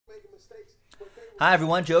Hi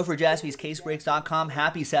everyone, Joe for JaspysCaseBreaks.com.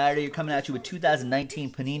 Happy Saturday. You're coming at you with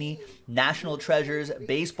 2019 Panini National Treasures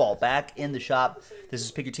Baseball back in the shop. This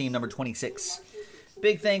is Pick Your Team number 26.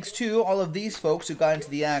 Big thanks to all of these folks who got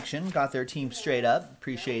into the action, got their team straight up.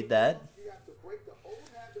 Appreciate that.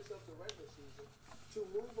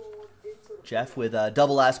 Jeff with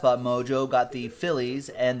double last spot mojo, got the Phillies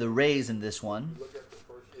and the Rays in this one.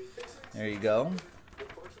 There you go.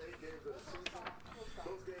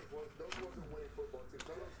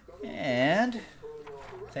 And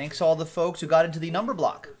thanks to all the folks who got into the number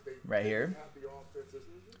block right here.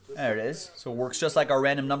 There it is. So it works just like our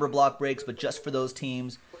random number block breaks, but just for those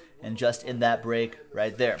teams and just in that break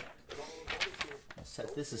right there. I'll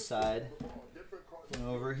set this aside and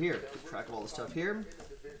over here. Keep track of all the stuff here.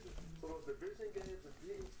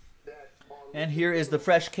 And here is the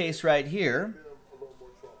fresh case right here.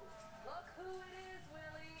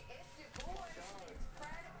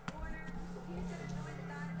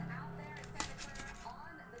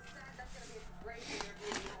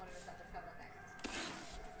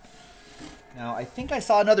 Now, I think I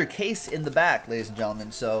saw another case in the back, ladies and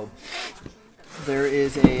gentlemen, so there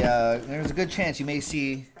is there's a good chance you may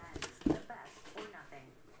see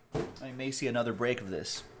another break of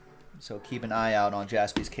this. So keep an eye out on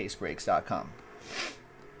JaspysCaseBreaks.com.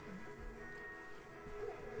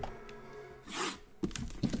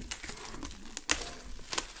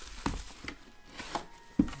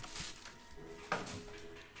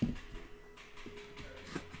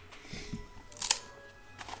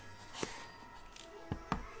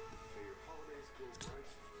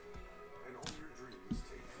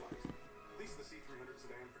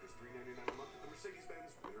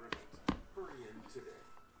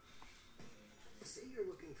 Say you're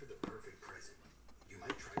looking for the perfect present. You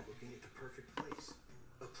might try looking at the perfect place.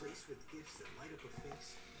 A place with gifts that light up a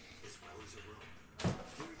face as well as a room.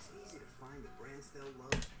 Where it's easy to find the brands they'll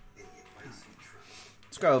love and the advice you trust.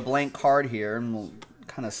 Let's grab a blank card here and we'll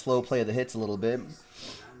kind of slow play the hits a little bit.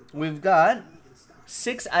 We've got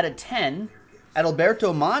 6 out of 10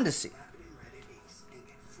 Adalberto Mondesi.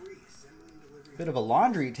 Bit of a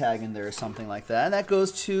laundry tag in there or something like that. And that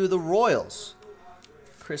goes to the Royals.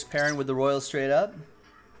 Chris Perrin with the Royals straight up.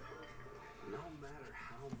 No matter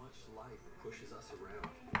how much life pushes us around.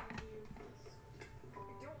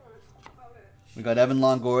 We got Evan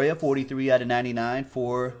Longoria, 43 out of 99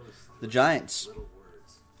 for the Giants.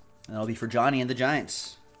 And that'll be for Johnny and the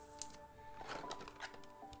Giants.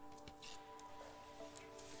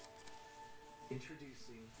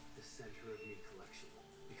 Introducing the Center of Me collection.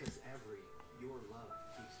 Because your love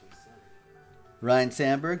keeps me centered. Ryan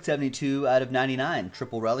Sandberg, 72 out of 99.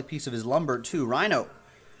 Triple relic piece of his lumber, too. Rhino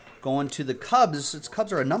going to the Cubs.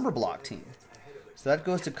 Cubs are a number block team. So that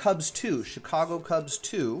goes to Cubs 2. Chicago Cubs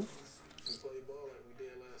 2.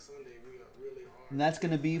 And that's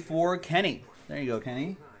going to be for Kenny. There you go,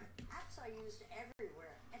 Kenny.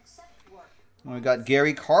 And we got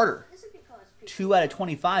Gary Carter. 2 out of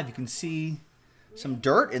 25. You can see some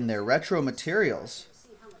dirt in there. Retro materials.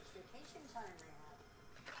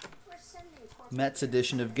 Mets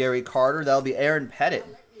edition of Gary Carter. That'll be Aaron Pettit.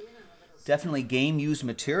 Definitely game-used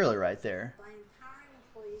material right there.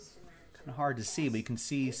 Kind of hard to see, but you can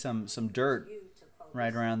see some dirt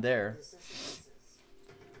right around there.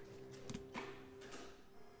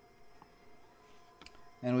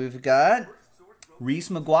 And we've got Reese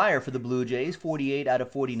McGuire for the Blue Jays. 48 out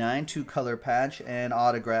of 49. 2-color patch and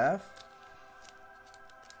autograph.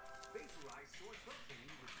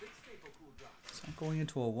 Is that going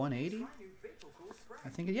into a 180? I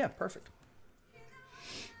think, yeah, perfect.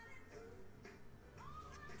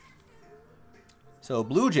 So,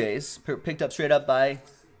 Blue Jays, picked up straight up by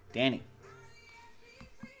Danny.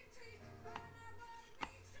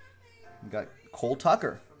 We got Cole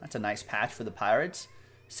Tucker. That's a nice patch for the Pirates.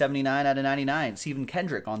 79 out of 99. Stephen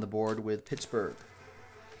Kendrick on the board with Pittsburgh.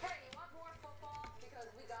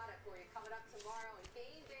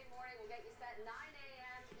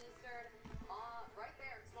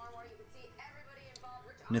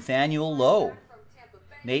 Nathaniel Lowe.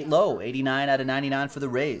 Nate Lowe, 89 out of 99 for the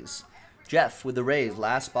Rays. Jeff with the Rays,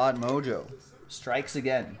 last spot mojo. Strikes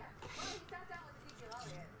again.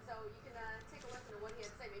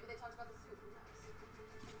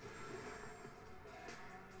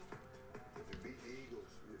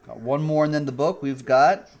 Got one more and then the book. We've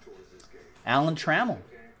got Alan Trammell.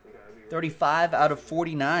 35 out of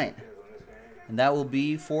 49. And that will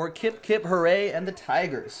be for Kip Hooray and the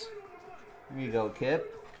Tigers. There you go,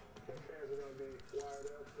 Kip.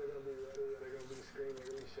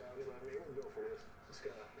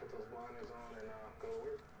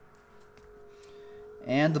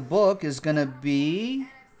 And the book is going to be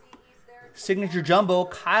Signature Jumbo,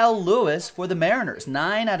 Kyle Lewis for the Mariners.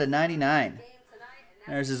 9 out of 99.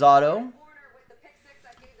 There's his auto.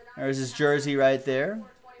 There's his jersey right there.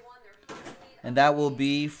 And that will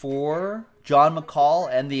be for John McCall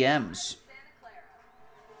and the M's.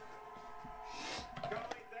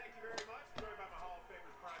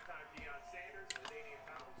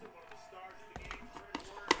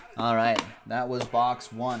 All right, that was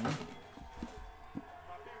box 1.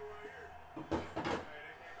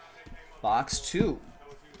 Box 2.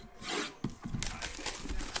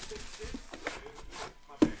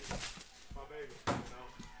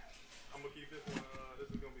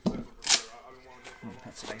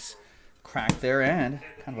 That's a nice crack there, and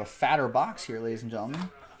kind of a fatter box here, ladies and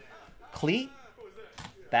gentlemen. Cleat,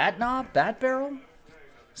 Bat Knob, Bat Barrel.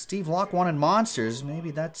 Steve Locke wanted monsters. Maybe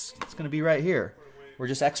it's going to be right here. Or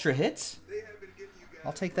just extra hits?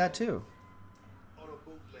 I'll take that too.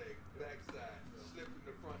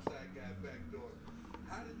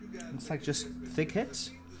 It's like just thick hits.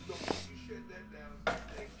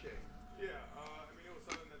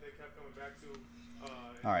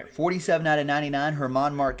 All right, 47 out of 99,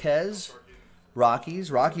 Herman Marquez, Rockies.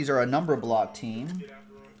 Rockies are a number block team.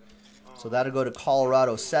 So that'll go to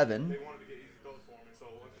Colorado 7.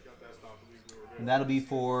 And that'll be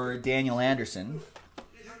for Daniel Anderson.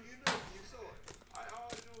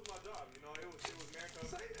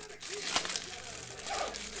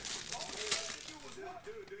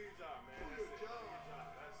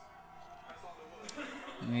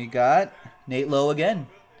 We got Nate Lowe again.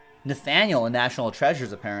 Nathaniel in National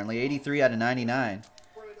Treasures, apparently. 83 out of 99.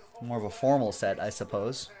 More of a formal set, I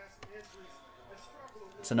suppose.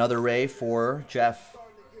 It's another Ray for Jeff.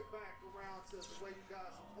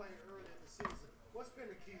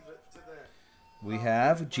 We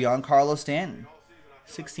have Giancarlo Stanton.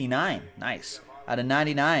 69. Nice. Out of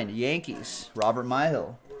 99. Yankees. Robert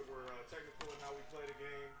Myhill.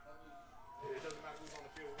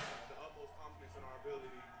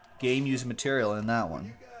 Game used material in that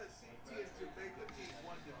one.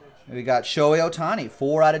 We got Shohei Ohtani,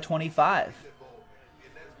 4 out of 25.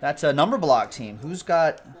 That's a number block team. Who's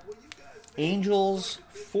got Angels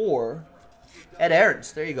 4? Ed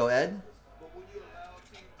Aarons. There you go, Ed.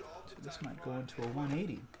 So this might go into a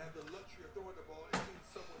 180.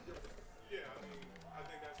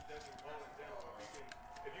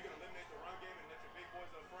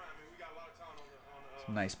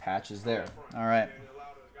 Some nice patches there. All right.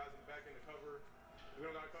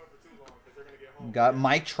 We got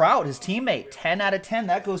Mike Trout, his teammate, 10 out of 10.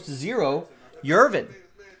 That goes to 0. Yervin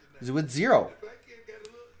is with 0.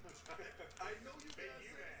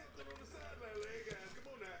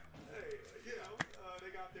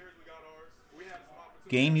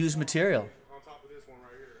 Game used material.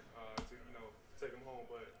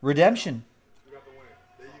 Redemption.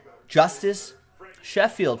 Justice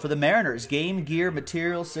Sheffield for the Mariners. Game gear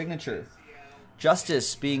material signature.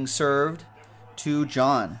 Justice being served to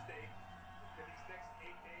John.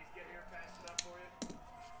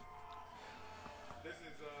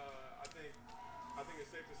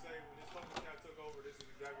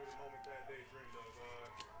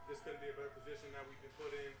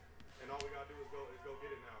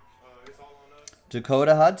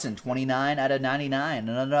 Dakota Hudson, 29 out of 99.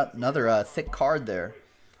 Another thick card there.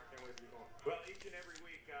 Well, each and every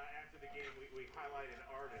week after the game, we highlight an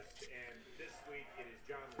artist, and this week it is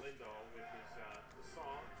John Lindahl with his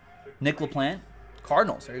song. Nick LaPlante,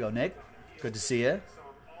 Cardinals. There you go, Nick. Good to see you.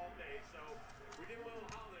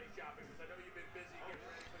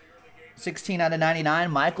 16 out of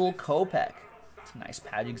 99, Michael Kopech. It's a nice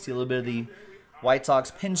pad. You can see a little bit of the White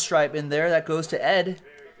Sox pinstripe in there. That goes to Ed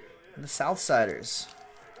and the Southsiders.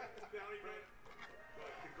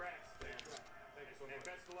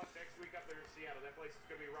 Seattle. That place is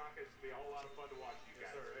going to be rocking. It's going to be a whole lot of fun to watch you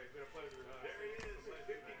guys. Yes, sir. Hey, it's been a pleasure. There he is,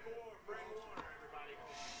 54, Frank Warner, everybody.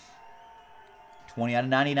 20 out of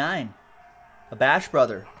 99. A Bash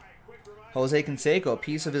brother. Jose Canseco, a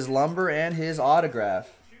piece of his lumber and his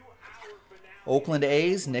autograph. Oakland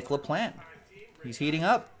A's, Nick LaPlante. He's heating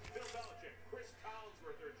up.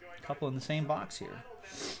 A couple in the same box here.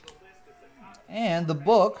 And the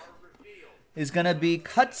book is going to be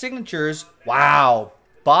cut signatures. Wow.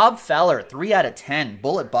 Bob Feller, 3 out of 10.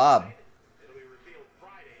 Bullet Bob.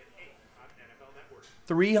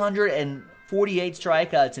 348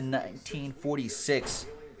 strikeouts in 1946.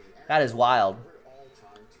 That is wild.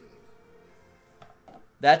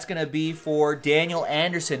 That's going to be for Daniel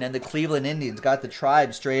Anderson and the Cleveland Indians. Got the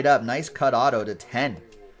Tribe straight up. Nice cut auto to 10.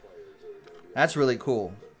 That's really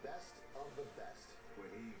cool.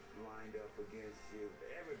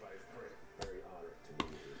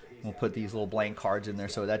 We'll put these little blank cards in there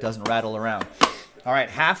so that doesn't rattle around. All right,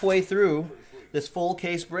 halfway through this full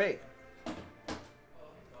case break.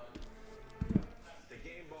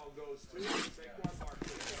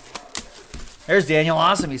 There's Daniel.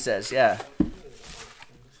 Awesome, he says. Yeah.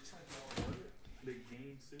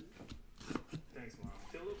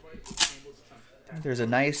 There's a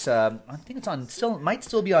nice, I think it's on, might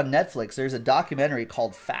still be on Netflix. There's a documentary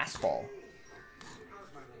called Fastball.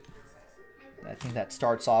 I think that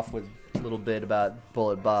starts off with a little bit about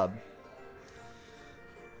Bullet Bob.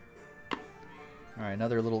 All right,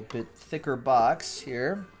 another little bit thicker box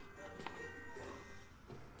here.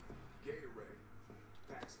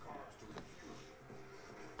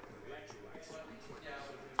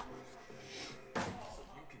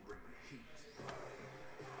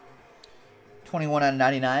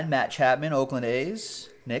 $21.99, Matt Chapman, Oakland A's.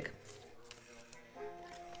 Nick.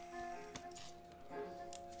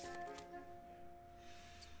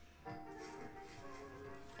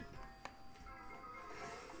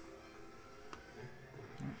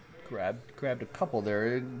 Grabbed a couple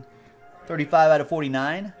there. 35 out of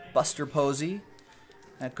 49, Buster Posey.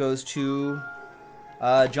 That goes to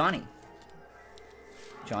Johnny.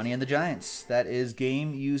 Johnny and the Giants. That is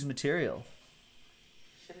game used material.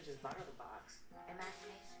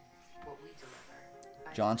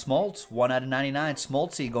 John Smoltz, 1 out of 99.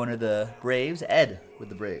 Smoltzy going to the Braves. Ed with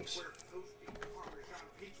the Braves.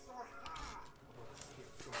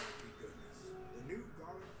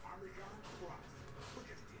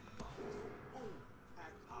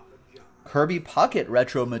 Kirby Puckett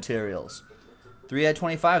retro materials. 3 out of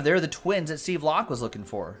 25. They're the Twins that Steve Locke was looking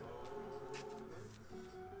for.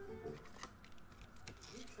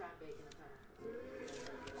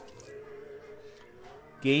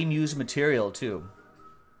 Game used material too.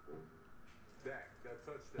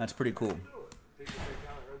 That's pretty cool.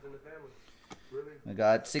 I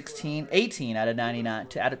got 18 out of 99.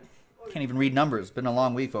 Can't even read numbers. Been a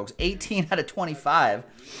long week, folks. 18 out of 25.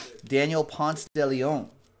 Daniel Ponce de Leon.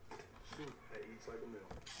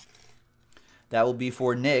 That will be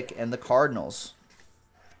for Nick and the Cardinals.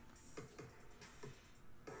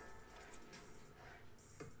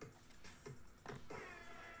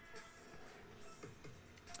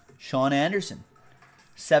 Sean Anderson.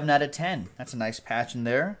 7 out of 10. That's a nice patch in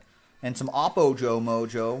there. And some Oppo Joe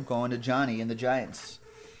Mojo going to Johnny and the Giants.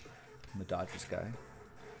 I'm the Dodgers guy.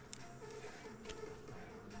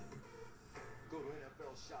 Go to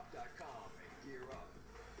NFLshop.com and gear up.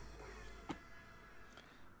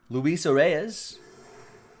 Luis Reyes.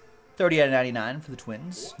 30 out of 99 for the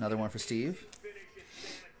Twins. Another one for Steve.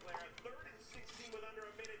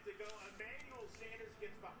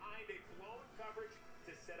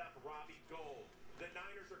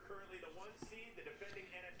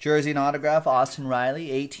 Jersey and autograph, Austin Riley,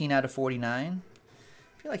 18 out of 49.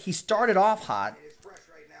 I feel like he started off hot.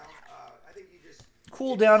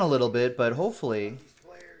 Cooled down a little bit, but hopefully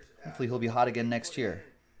he'll be hot again next year.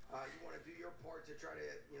 You want to do your part to try to,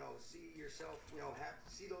 see yourself,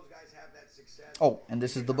 see those guys have that success. Oh, and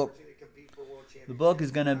this is the book. The book is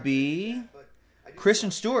going to be Christian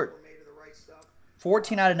Stewart.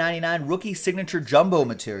 14 out of 99, rookie signature jumbo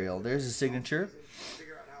material. There's his signature.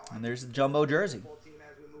 And there's the jumbo jersey.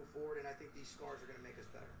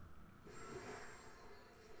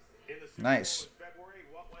 Nice.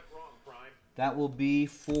 That will be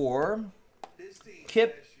for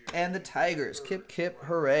Kip and the Tigers. Kip,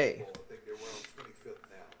 hooray.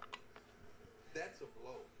 That's a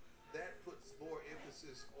blow. That puts more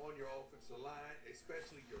emphasis on your offensive line,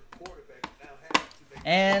 especially your quarterback now having to make.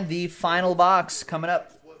 And the final box coming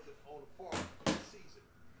up. Wasn't on par this season.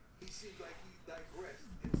 He seems like he digressed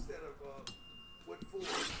instead of went forward.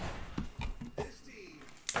 This team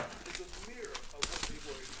is a mirror of what they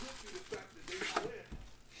were. It could be the fact that they went to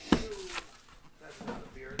that's not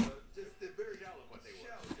a mirror, but just the very shell of what they were.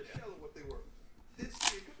 Shell of what they were. This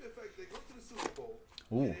team could be the fact they go to the Super Bowl.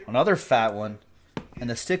 Ooh, another fat one. And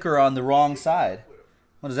the sticker on the wrong side.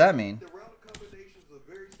 What does that mean? The route combinations are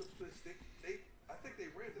very simplistic. I think they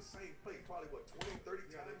ran the same play probably, 20, 30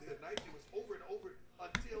 times a night. It was over and over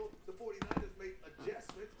until the 49ers made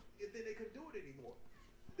adjustments, and then they couldn't do it anymore.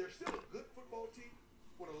 They're still a good football team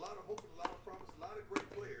with a lot of hope and a lot of promise, a lot of great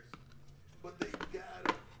players, but they got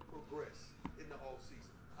to progress in the offseason.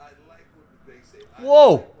 I like what they say.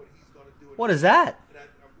 Whoa! Like what he's going to do. What is that? And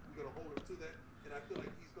I'm going to hold him to that, and I feel like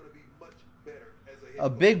he's going to be much better as a head A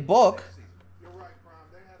coach big book. next season. You're right, Prime.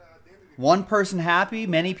 They had an identity. One person happy,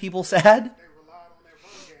 many people sad. They relied on their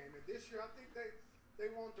run game, and this year I think they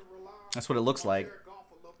want to rely That's what it looks like. on their golf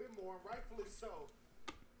a little bit more, and rightfully so.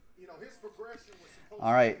 His progression was supposed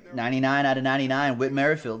All right, 99 out of 99, Whit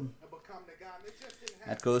Merrifield. to become the guy, and it just didn't happen.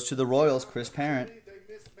 That goes to the Royals, Chris Parent. They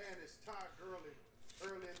mismanaged Todd Gurley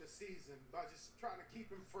early in the season by just trying to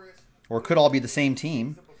keep him fresh. Or it could all be the same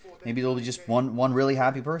team. Maybe it'll be just one really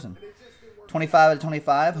happy person. 25 out of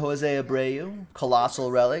 25, Jose Abreu,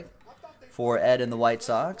 colossal relic for Ed and the White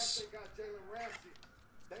Sox.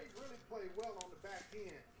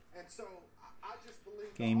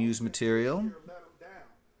 Game used material.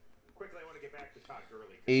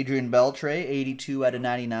 Adrian Beltre, 82 out of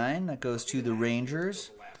 99. That goes to the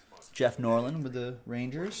Rangers. Jeff Norland with the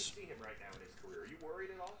Rangers.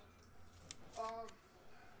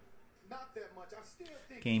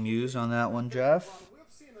 Game used on that one, Jeff.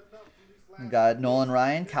 We got Nolan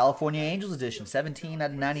Ryan, California Angels edition, 17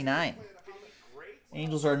 out of 99.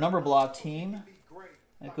 Angels are a number block team.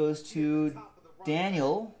 That goes to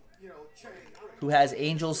Daniel, who has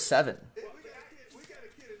Angels 7. We got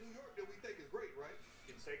a kid in New York that we think is great, right?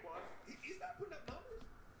 In Saquon? He's not putting up numbers.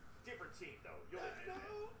 Different team, though.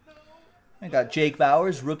 I got Jake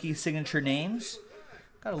Bauers, rookie signature names.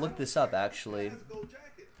 Gotta look this up, actually.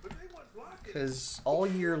 Because all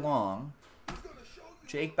year long,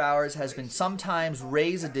 Jake Bauers has been sometimes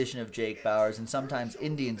Rays edition of Jake Bauers and sometimes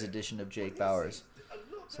Indians edition of Jake Bauers.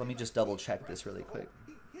 So let me just double check this really quick.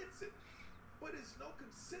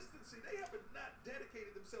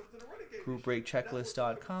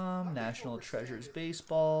 GroupBreakChecklist.com, National Treasures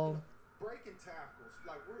Baseball. Breaking tackles,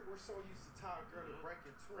 like we're so used to Todd Gurley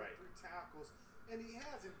breaking 2 or 3 tackles, and he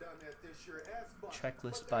hasn't done that this year as much.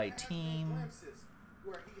 Checklist by team.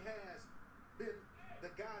 Where he has been the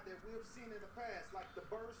guy that we've seen in the past, like the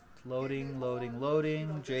burst.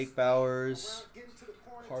 Loading. Jake Bauers,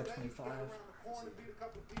 card 25.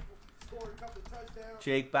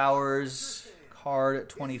 Jake Bauers, card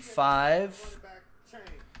 25.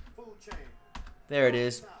 There it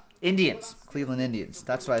is. Indians. Cleveland Indians.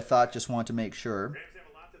 That's what I thought. Just wanted to make sure. Rams have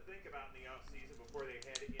a lot to think about in the offseason before they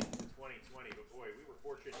head into 2020. But boy, we were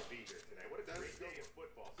fortunate to be here today. What a great day of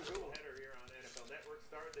football. Doubleheader here on NFL Network.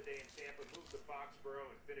 Started the day in Tampa, moved to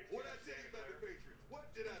Foxborough, and finished What here I in tell you Santa about the Clara. Patriots? What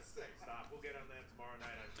did I say? Stop. We'll get on that tomorrow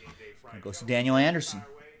night on Game Day Friday. It goes to Daniel Anderson.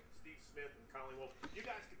 Steve Smith and Colin Wolfe. You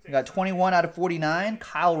guys can We got 21 out of 49.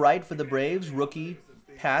 Kyle Wright for the Braves. Rookie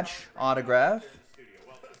patch autograph.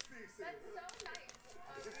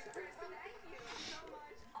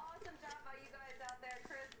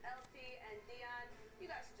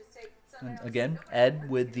 And again, Ed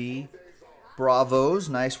with the Bravos.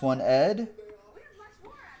 Nice one, Ed.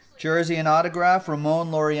 Jersey and autograph,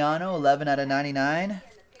 Ramon Laureano, 11 out of 99.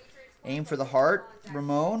 Aim for the heart,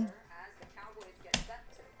 Ramon.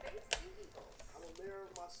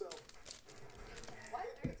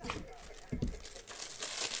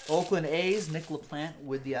 Oakland A's, Nick LaPlante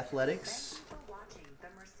with the Athletics.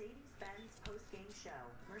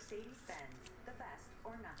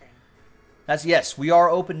 That's yes, we are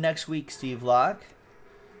open next week, Steve Locke.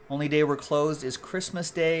 Only day we're closed is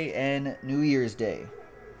Christmas Day and New Year's Day.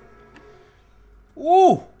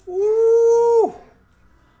 Ooh! Ooh!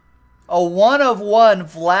 A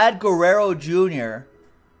 1/1 Vlad Guerrero Jr.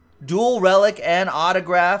 Dual relic and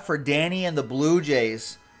autograph for Danny and the Blue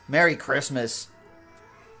Jays. Merry Christmas.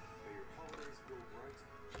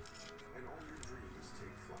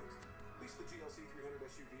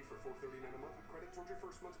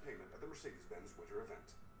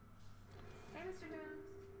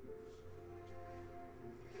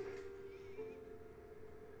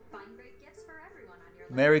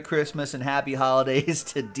 Merry Christmas and happy holidays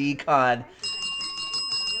to Decon.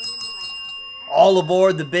 All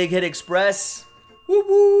aboard the Big Hit Express. Whoop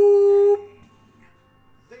whoop.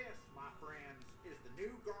 This, my friends, is the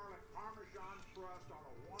new garlic Parmesan crust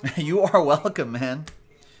on a You are welcome, man.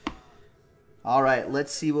 All right,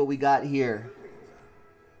 let's see what we got here.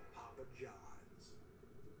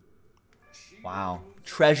 Wow.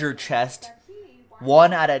 Treasure chest.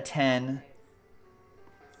 1 out of 10.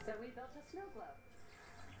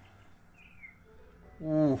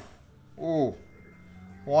 Ooh, ooh.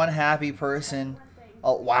 One happy person.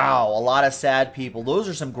 Oh, wow, a lot of sad people. Those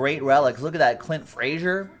are some great relics. Look at that, Clint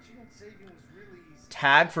Frazier.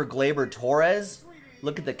 Tag for Gleyber Torres.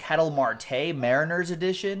 Look at the Kettle Marte Mariners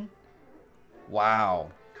edition. Wow.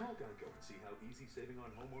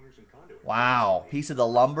 Wow, piece of the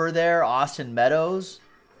lumber there. Austin Meadows.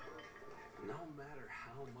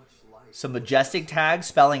 Some Majestic tags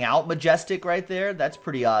spelling out Majestic right there. That's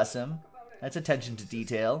pretty awesome. That's attention to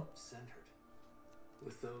detail.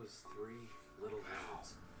 With those 3 little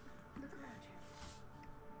hands.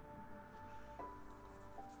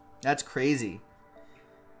 That's crazy.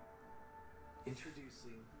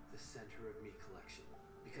 Introducing the Center of Me collection.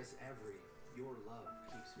 Because Your love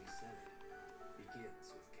keeps me centered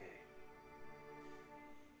begins with K.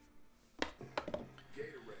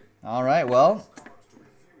 All right, well,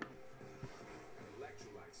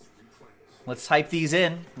 let's type these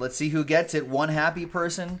in. Let's see who gets it. One happy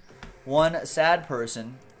person, one sad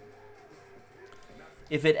person.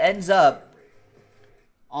 If it ends up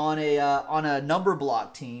on a number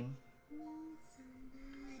block team,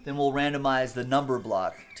 then we'll randomize the number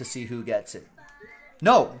block to see who gets it.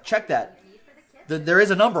 No, check that. There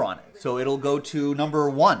is a number on it, so it'll go to number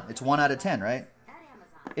 1. It's 1 out of 10, right?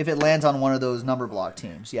 If it lands on one of those number block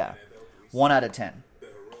teams, yeah. 1 out of 10.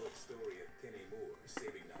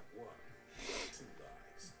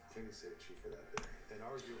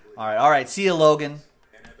 All right. See you, Logan.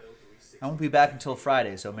 I won't be back until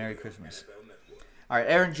Friday, so Merry Christmas. All right,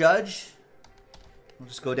 Aaron Judge. We'll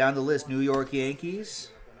just go down the list. New York Yankees.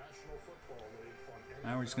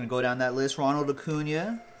 All right, we're just going to go down that list. Ronald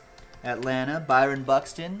Acuna, Atlanta. Byron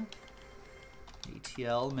Buxton,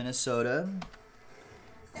 ATL, Minnesota.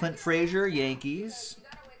 Clint Frazier, Yankees.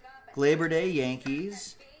 Gleyber Day,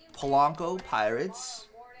 Yankees. Polanco, Pirates.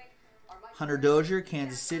 Hunter Dozier,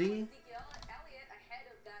 Kansas City.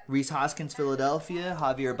 Rhys Hoskins, Philadelphia.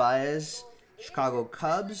 Javier Baez, Chicago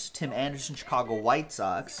Cubs. Tim Anderson, Chicago White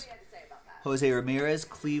Sox. Jose Ramirez,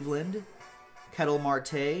 Cleveland. Ketel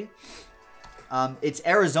Marte. It's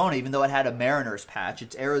Arizona, even though it had a Mariners patch.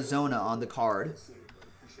 It's Arizona on the card.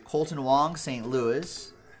 Colton Wong, St.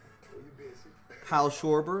 Louis. Kyle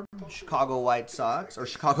Schwarber, Chicago White Sox, or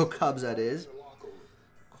Chicago Cubs, that is.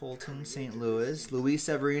 Colton, St. Louis. Luis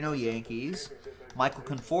Severino, Yankees. Michael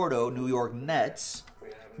Conforto, New York Mets.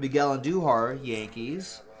 Miguel Andujar,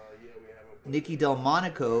 Yankees. Nicky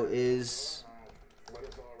Delmonico is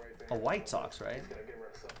a White Sox, right?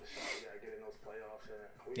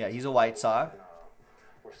 Yeah, he's a White Sox.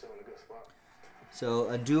 So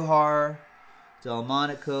Andujar,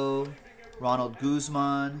 Delmonico, Ronald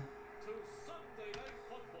Guzman,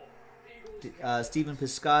 Stephen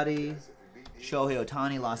Piscotty, Shohei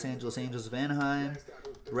Ohtani, Los Angeles Angels of Anaheim,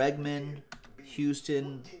 Bregman,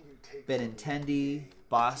 Houston, Benintendi,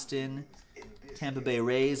 Boston, Tampa Bay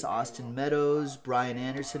Rays, Austin Meadows, Brian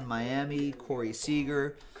Anderson, Miami, Corey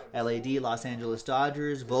Seager, LAD, Los Angeles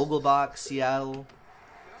Dodgers, Vogelbach, Seattle,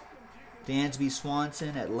 Dansby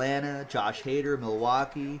Swanson, Atlanta, Josh Hader,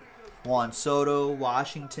 Milwaukee, Juan Soto,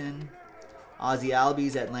 Washington, Ozzie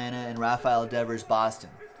Albies, Atlanta, and Rafael Devers, Boston.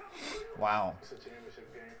 Wow.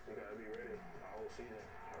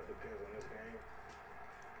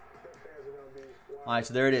 All right,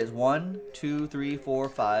 so there it is. 1, 2, 3, 4,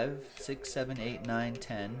 5, 6, 7, 8, 9,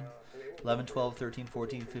 10, 11, 12, 13,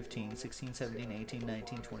 14, 15, 16, 17, 18,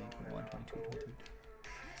 19, 20, 21, 22, 23,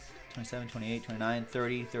 27, 28, 29,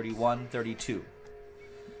 30, 31, 32.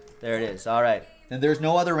 There it is. All right. And there's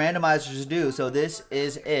no other randomizers to do, so this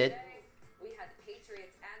is it.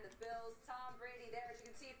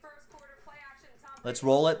 Let's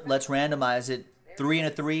roll it. Let's randomize it. 3 and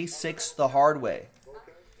a 3, 6 the hard way.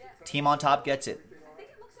 Team on top gets it.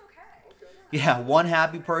 Yeah, one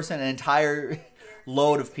happy person, an entire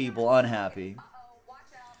load of people unhappy.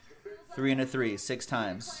 3 and a 3, 6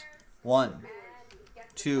 times. 1,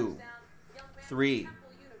 2, 3,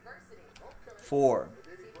 4,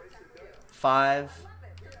 5,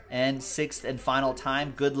 and 6th and final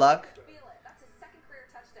time. Good luck.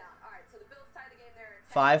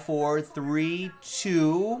 5, 4, 3,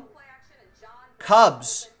 2.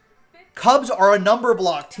 Cubs. Cubs are a number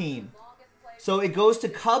block team. So it goes to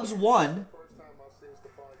Cubs 1.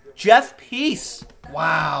 Jeff Peace.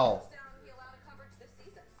 Wow.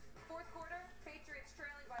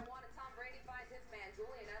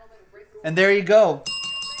 And there you go.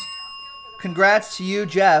 Congrats to you,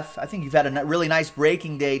 Jeff. I think you've had a really nice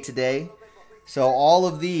breaking day today. So all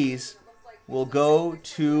of these will go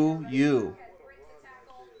to you.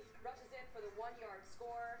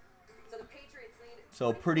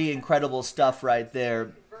 So pretty incredible stuff right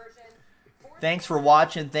there. Thanks for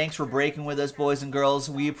watching. Thanks for breaking with us, boys and girls.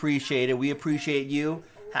 We appreciate it. We appreciate you.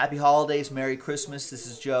 Happy holidays. Merry Christmas. This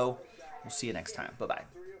is Joe. We'll see you next time.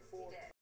 Bye-bye.